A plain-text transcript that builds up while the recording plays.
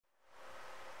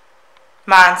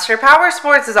Monster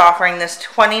Powersports is offering this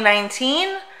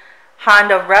 2019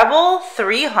 Honda Rebel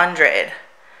 300.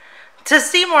 To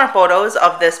see more photos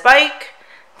of this bike,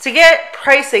 to get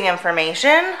pricing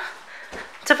information,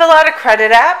 to fill out a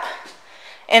credit app,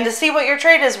 and to see what your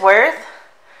trade is worth,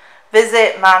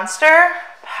 visit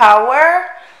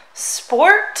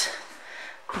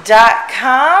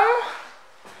monsterpowersport.com.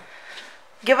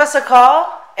 Give us a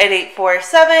call at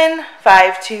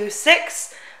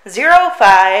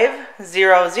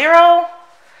 847-526-0500.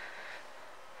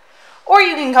 Or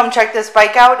you can come check this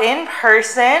bike out in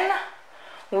person.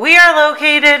 We are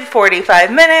located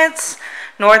 45 minutes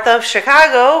north of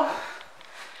Chicago.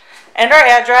 And our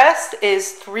address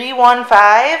is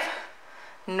 315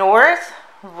 North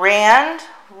Rand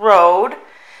Road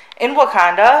in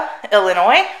Wauconda,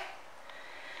 Illinois.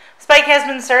 This bike has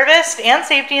been serviced and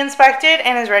safety inspected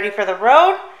and is ready for the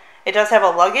road. It does have a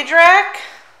luggage rack.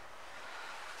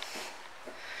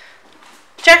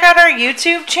 Check out our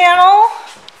YouTube channel.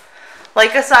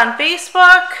 Like us on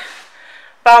Facebook.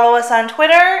 Follow us on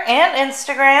Twitter and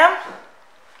Instagram.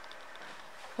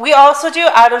 We also do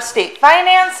out-of-state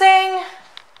financing.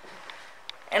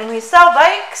 And we sell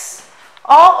bikes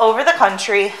all over the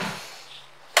country.